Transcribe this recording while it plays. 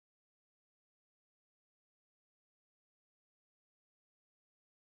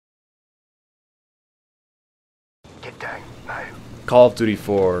Get down now. Call of Duty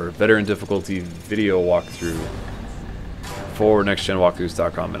 4 veteran difficulty video walkthrough for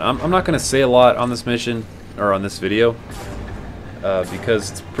nextgenwalkthroughs.com. And I'm not going to say a lot on this mission or on this video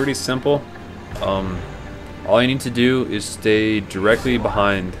because it's pretty simple. All you need to do is stay directly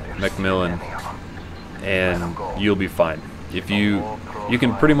behind Macmillan and you'll be fine. If you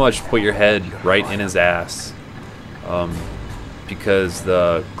can pretty much put your head right in his ass because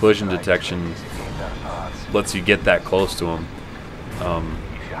the collision detection lets you get that close to him.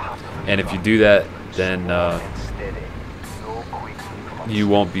 And if you do that, then you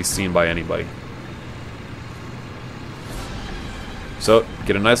won't be seen by anybody. So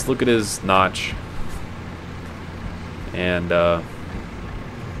get a nice look at his notch and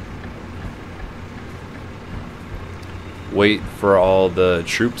wait for all the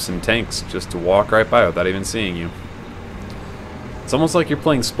troops and tanks just to walk right by without even seeing you. It's almost like you're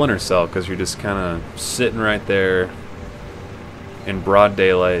playing Splinter Cell because you're just kind of sitting right there in broad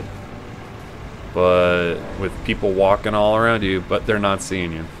daylight, but with people walking all around you, but they're not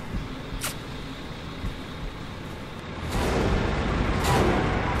seeing you.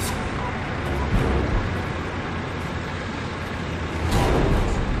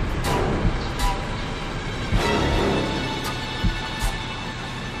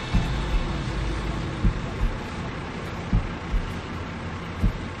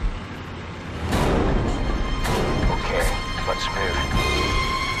 Let's move.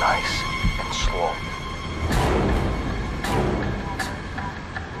 Nice and slow.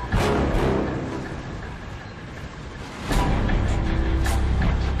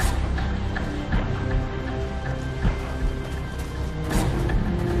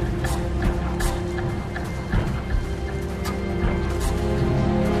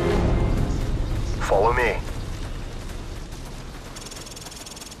 Follow me.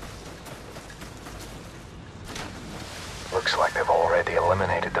 Looks like they've already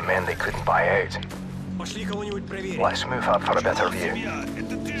eliminated the men they couldn't buy out. Let's move up for a better view.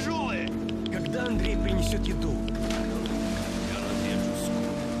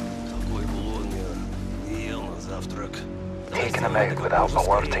 Taking them out without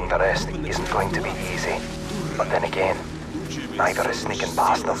alerting the rest isn't going to be easy. But then again, neither is sneaking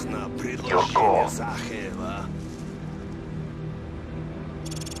past them. Your goal.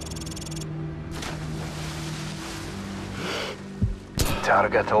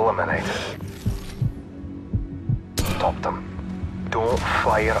 Target eliminated. Stop them. Don't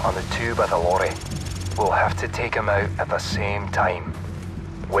fire on the two by the lorry. We'll have to take him out at the same time.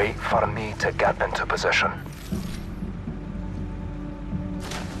 Wait for me to get into position.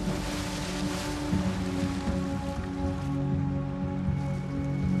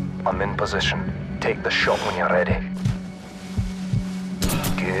 I'm in position. Take the shot when you're ready.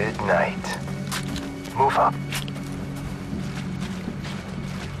 Good night. Move up.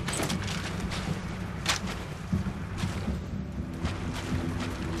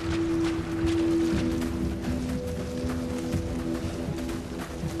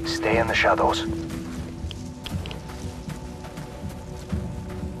 Stay in the shadows.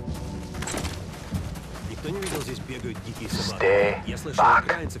 Stay back.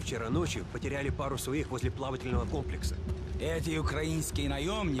 Эти украинские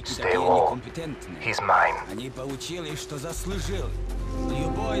наемники Stay такие low. некомпетентные. He's mine. Они получили, что заслужили.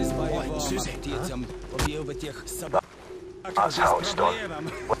 Любой с боевым птицам убил бы тех собак. That's how it's done.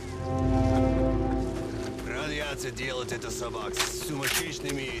 Радиация делает это собак с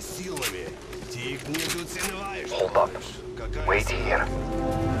сумасшедшими силами. Ты их не недооцениваешь. Hold up. Wait here.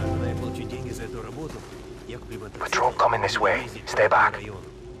 Patrol coming this way. Stay back.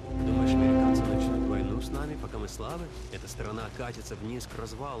 Думаешь, американцы начнут войну с нами, пока мы слабы? Эта страна катится вниз к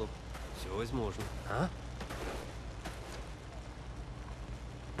развалу. Все возможно. А?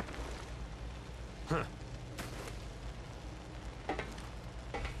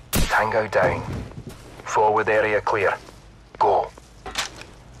 Tango down. Forward area clear. Go.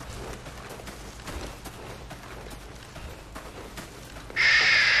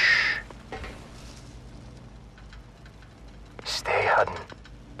 Shh. Stay hidden.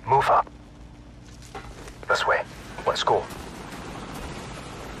 Move up. This way. Let's go.